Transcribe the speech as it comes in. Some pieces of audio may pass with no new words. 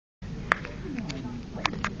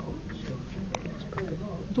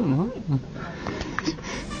I don't know.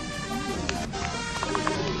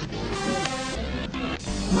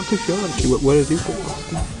 I'm not too sure actually. Where is he put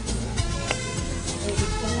Boston?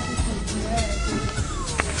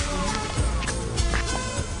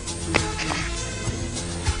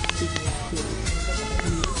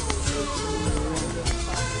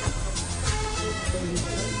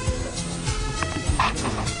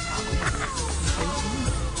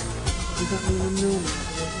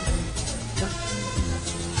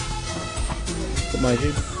 What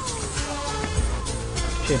margin?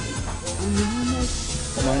 Sure.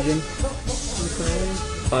 What margin?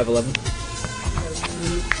 5'11".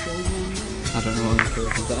 I don't know what I'm sure.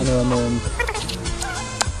 I know I'm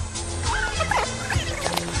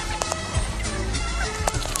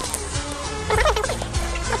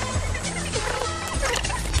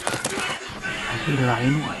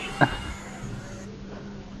Lion White.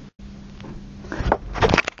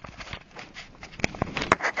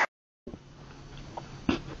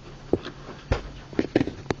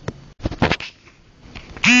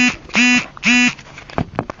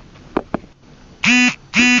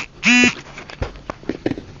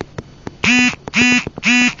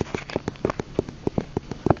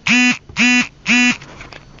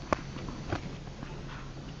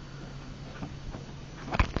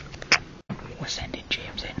 We're sending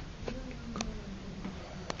James in.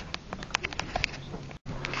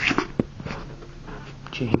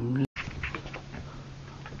 James.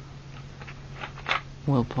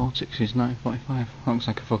 World Politics is 1945. Looks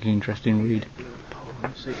like a fucking interesting read.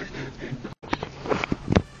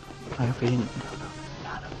 I hope he didn't.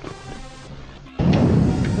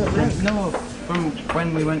 No, from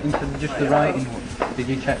when we went into just the writing one, did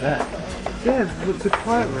you check that? Yeah, the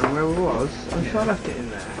quiet room where we was, I'm sure I left it in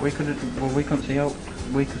there. We couldn't see out,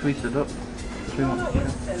 because we stood up. We wanted to.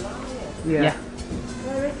 Yeah.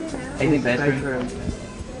 Where is it now? I think bedroom.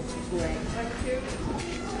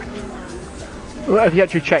 Well, have you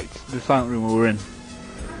actually checked the silent room we were in?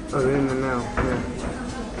 Oh, they're in there now, yeah.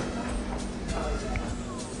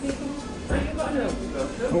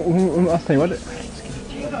 I'll tell you what.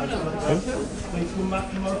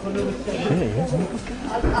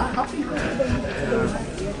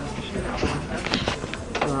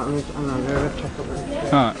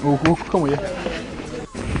 Alright, we'll come with you.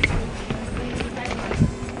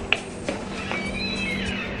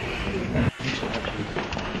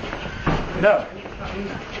 No.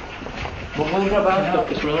 But we'll grab our stuff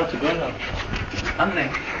because we're allowed to go now. Haven't they?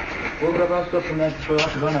 We'll grab our stuff from there because we're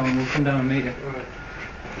allowed to go now and we'll come down and meet you. Right.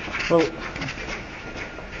 Well,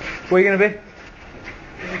 where are you going to be?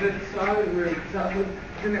 In the silent room,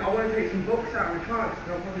 I want to take some books out of my car, because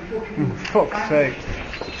I'll probably book them. Fuck's sake.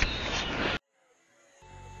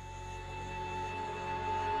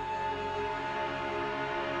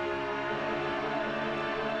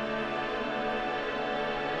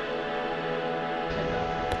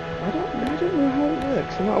 I don't know how it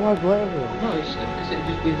works. I'm not allowed to let everyone. No, it's because it'd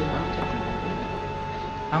just be the amount taken out.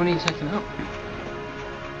 How many are you taking out?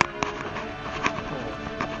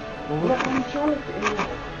 Well, I'm trying to get in there.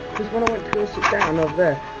 Because when I went to go sit down over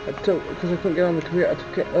there, because I couldn't get on the computer, I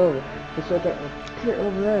took it over. And so I put it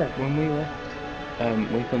over there. When we left,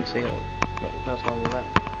 we couldn't see it. That's why we left.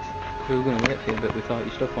 We were going to wait for you, but we thought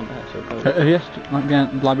your stuff wasn't there, so go. Have you asked, like,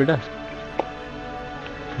 behind the library desk?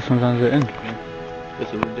 Sometimes they're in. Yeah.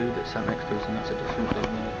 There's a dude that sat next to us, and that's a different thing.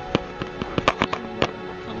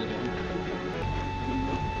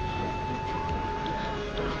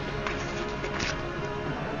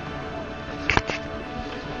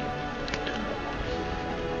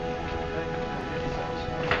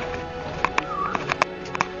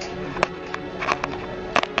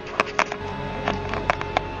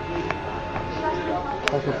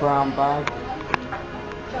 Like a brown bag.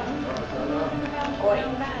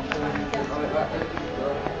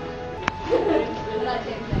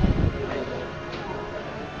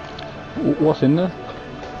 What's in there?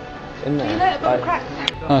 In there.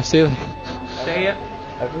 Ah, ceiling. See ya.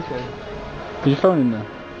 Everything. Is your phone in there?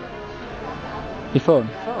 Your phone?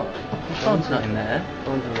 Your phone's not in there.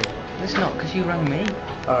 Phone's in there. It's not, because you rang me.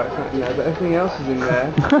 Alright, it's not in there, but everything else is in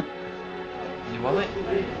there. Your wallet?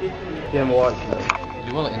 Yeah, my wallet's in there. Is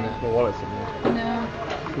your wallet in there? My wallet's in there.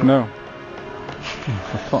 No. No. Oh,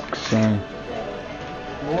 for fuck's sake.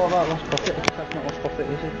 Well, what about lost profit? That's not lost profit,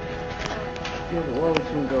 is it? Yeah, but wallet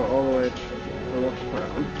shouldn't go all the way to the lost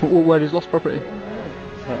property. Where is lost property?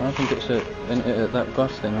 I think it's at that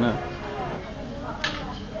glass thing, no?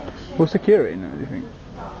 What's security now, do you think?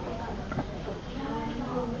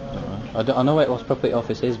 I know where lost property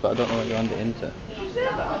office is, but I don't know where you hand it into.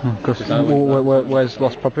 Where's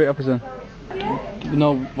lost property office then? You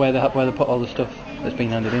know where they put all the stuff? that's been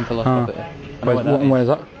handed in for lost Oh. property. I know what that Where's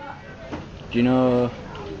that? Do you know,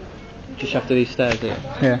 just after these stairs here?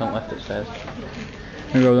 Yeah. Don't left upstairs.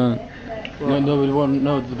 We go down. No,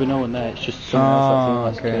 there'll be no one there, it's just someone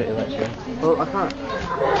else that's okay. security lecturer. Well, I can't.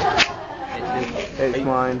 It's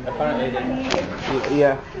mine. Apparently it is.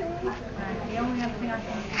 Yeah. The only other thing I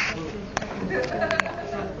can do is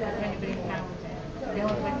anybody found it. The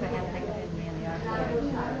only place they have taken it in the yard.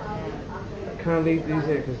 Can I leave these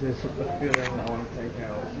here because there's a few of them that I want to take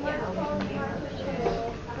out?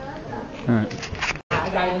 Alright.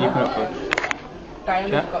 You put up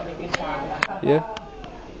Yeah?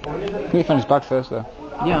 I think he found his bag first though.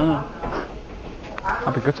 Yeah, I know.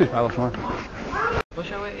 I'd be gutted if I lost mine. Well,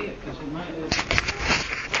 shall we eat? Because it might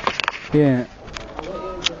Yeah.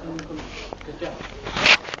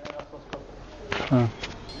 Oh.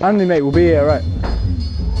 Andy mate, we'll be here, right?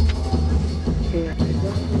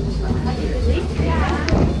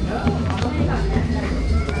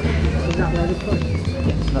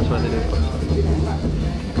 That's what they do.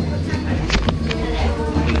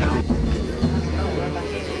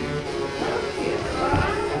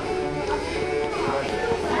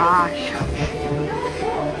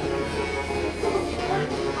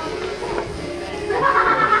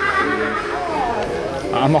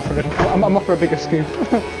 I'm off for a bigger scoop.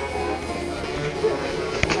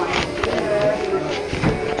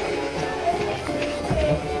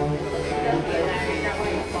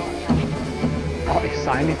 Oh, he's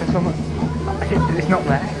signing for something. It's not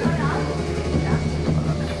there.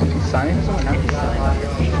 He's signing for something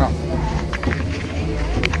now.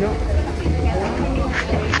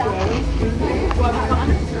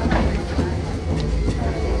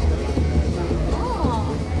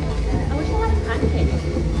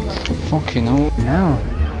 Fucking hell. No.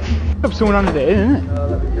 Hope someone handed it in, isn't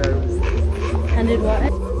it? Handed what?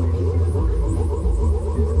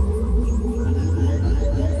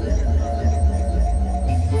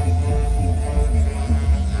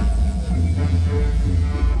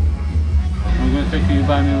 I'm going to take you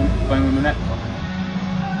buy me my next one.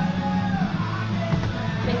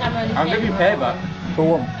 I'll give you payback. For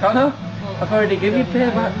what? Can't I? I've already given you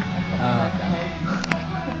payback.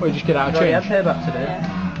 Well, you just get out of I had change. payback today.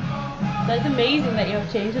 That's amazing that you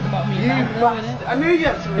have changed at the bottom of your bag, though, isn't it? I knew you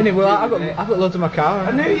had something Innit, to well, do I've with it. got loads in my car.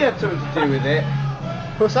 I knew you had something to do with it.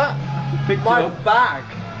 What's that? Picked my bag.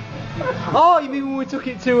 Oh, you mean when we took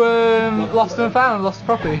it to Lost and Found, Lost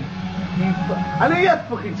Property? I knew you had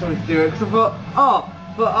fucking something to do with it because I thought,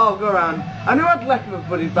 oh, go around. I knew I'd left my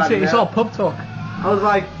buddy's bag See, it's there. all pub talk. I was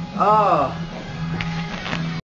like, oh.